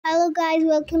guys,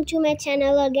 welcome to my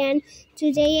channel again.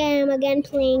 Today I am again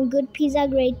playing Good Pizza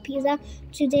Great Pizza.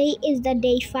 Today is the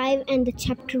day 5 and the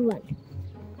chapter 1.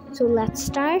 So let's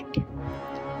start.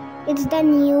 It's the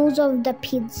news of the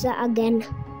pizza again.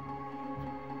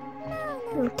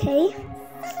 Okay,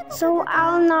 so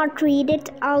I'll not read it,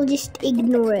 I'll just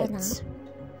ignore it.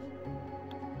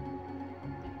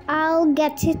 I'll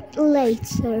get it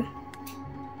later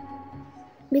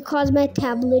because my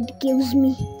tablet gives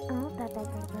me.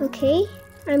 Okay,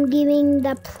 I'm giving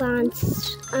the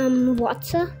plants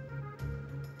water.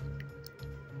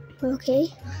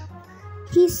 Okay,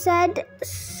 he said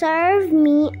serve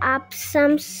me up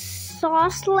some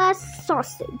sauceless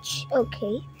sausage.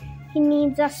 Okay, he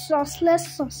needs a sauceless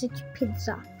sausage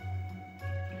pizza.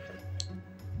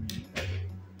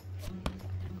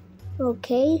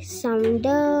 Okay, some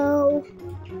dough,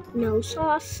 no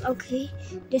sauce. Okay,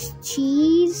 just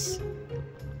cheese.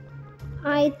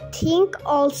 I think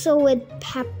also with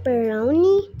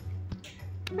pepperoni.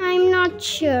 I'm not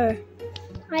sure.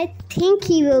 I think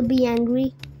he will be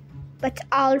angry, but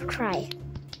I'll try.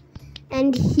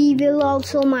 And he will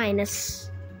also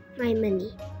minus my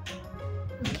money.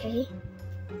 Okay.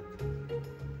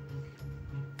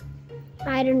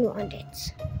 I don't want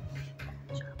it.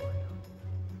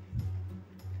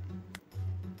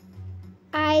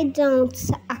 I don't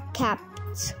accept.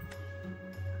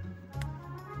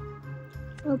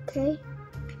 Okay.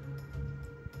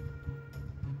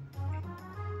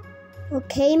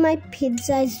 Okay, my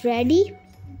pizza is ready.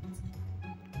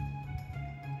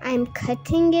 I'm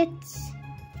cutting it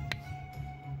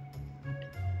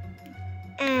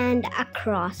and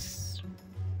across.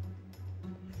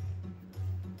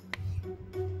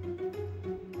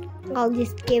 I'll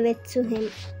just give it to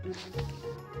him.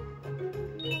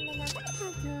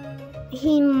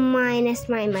 He minus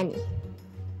my money.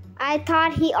 I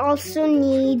thought he also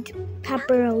need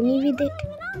pepperoni with it.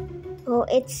 Oh,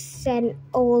 it's an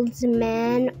old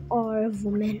man or a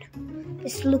woman.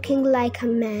 It's looking like a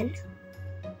man.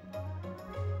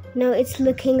 No, it's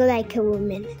looking like a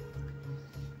woman.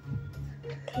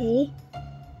 Okay.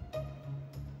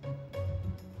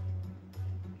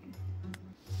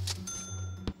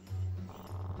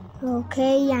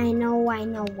 Okay, I know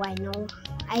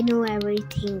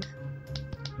everything.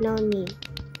 No need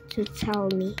to tell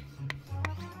me.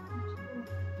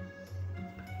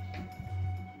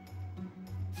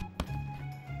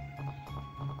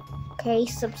 Okay,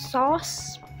 some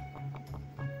sauce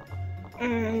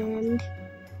and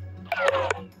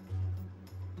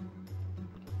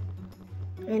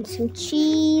some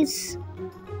cheese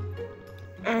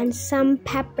and some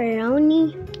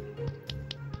pepperoni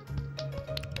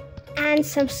and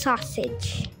some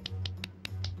sausage.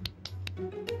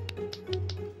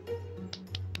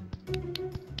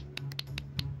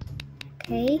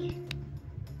 Okay.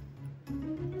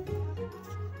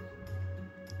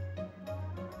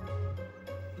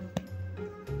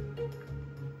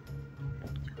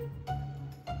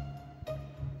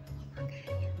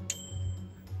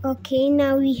 Okay,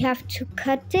 now we have to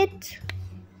cut it.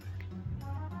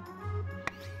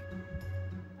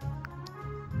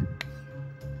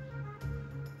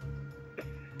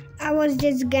 I was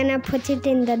just gonna put it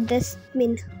in the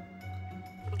dustbin.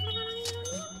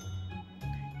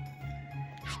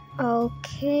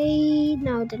 Okay,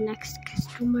 now the next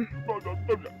customer.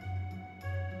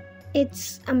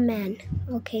 It's a man.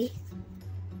 Okay.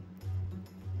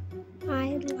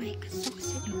 I like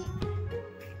sausage.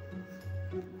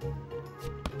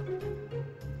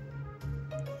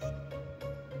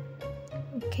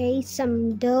 Okay,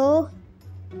 some dough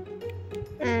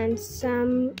and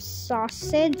some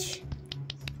sausage.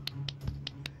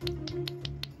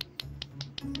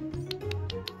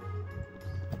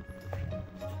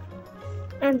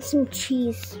 And some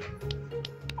cheese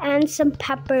and some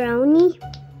pepperoni.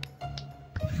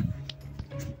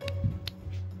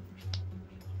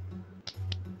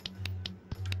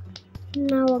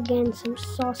 Now again some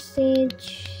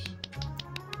sausage.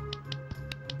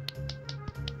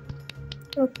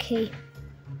 Okay,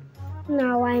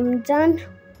 now I'm done.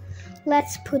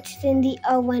 Let's put it in the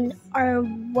oven or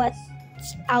what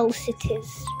else it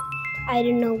is. I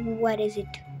don't know what is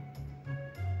it.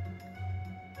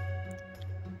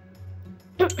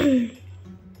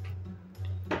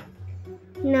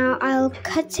 Now I'll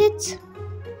cut it.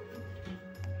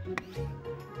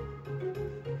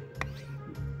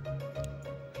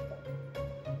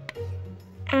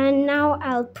 And now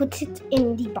I'll put it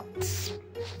in the box.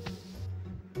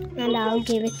 And I'll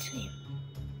give it to him.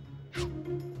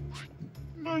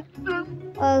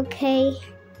 Okay,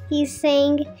 he's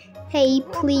saying, hey,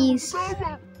 please.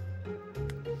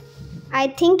 I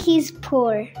think he's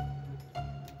poor.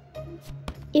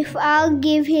 If I'll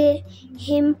give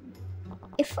him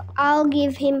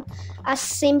a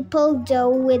simple dough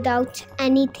without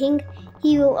anything,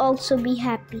 he will also be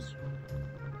happy.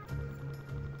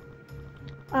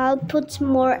 I'll put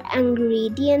more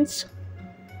ingredients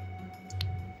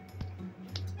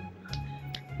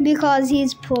because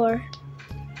he's poor.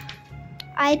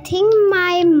 I think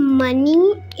my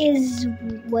money is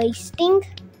wasting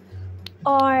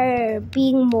or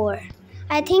being more.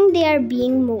 I think they are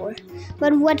being more.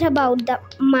 But what about the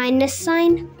minus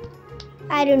sign?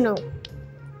 I don't know.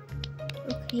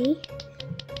 Okay.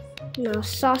 Now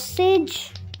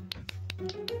sausage.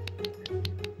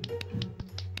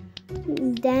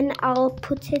 Then I'll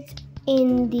put it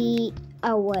in the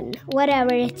oven.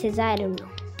 Whatever it is, I don't know.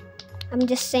 I'm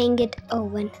just saying it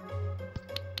oven.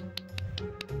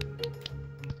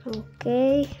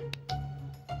 Okay.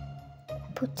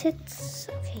 Put it.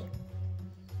 Okay.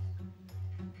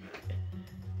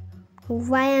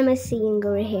 Why am I seeing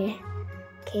over here?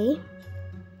 Okay.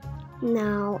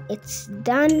 Now it's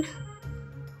done.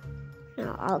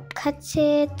 Now I'll cut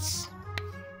it.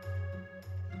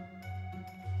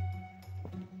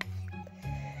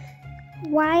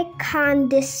 Why can't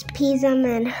this pizza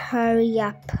man hurry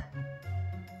up?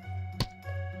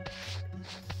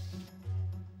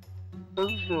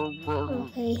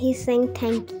 Okay, he's saying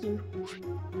thank you.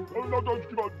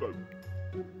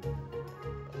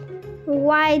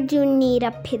 Why do you need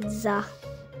a pizza?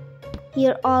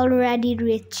 You're already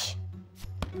rich.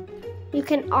 You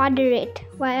can order it.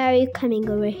 Why are you coming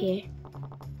over here?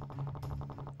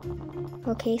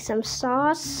 Okay, some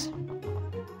sauce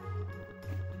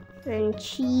and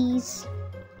cheese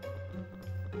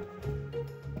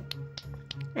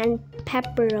and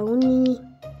pepperoni.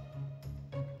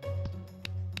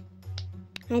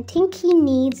 I think he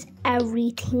needs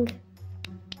everything.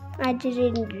 I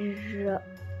didn't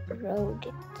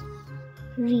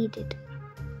read it.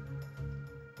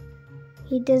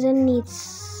 He doesn't need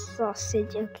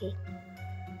sausage. Okay.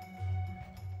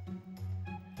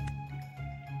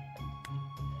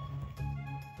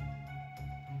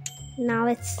 Now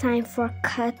it's time for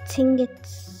cutting it.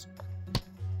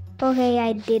 Okay,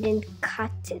 I didn't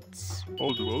cut it.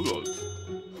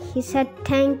 He said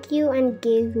thank you and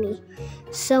gave me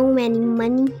so many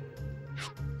money.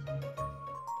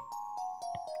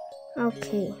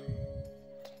 Okay.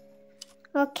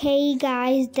 Okay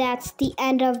guys, that's the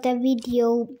end of the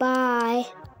video. Bye.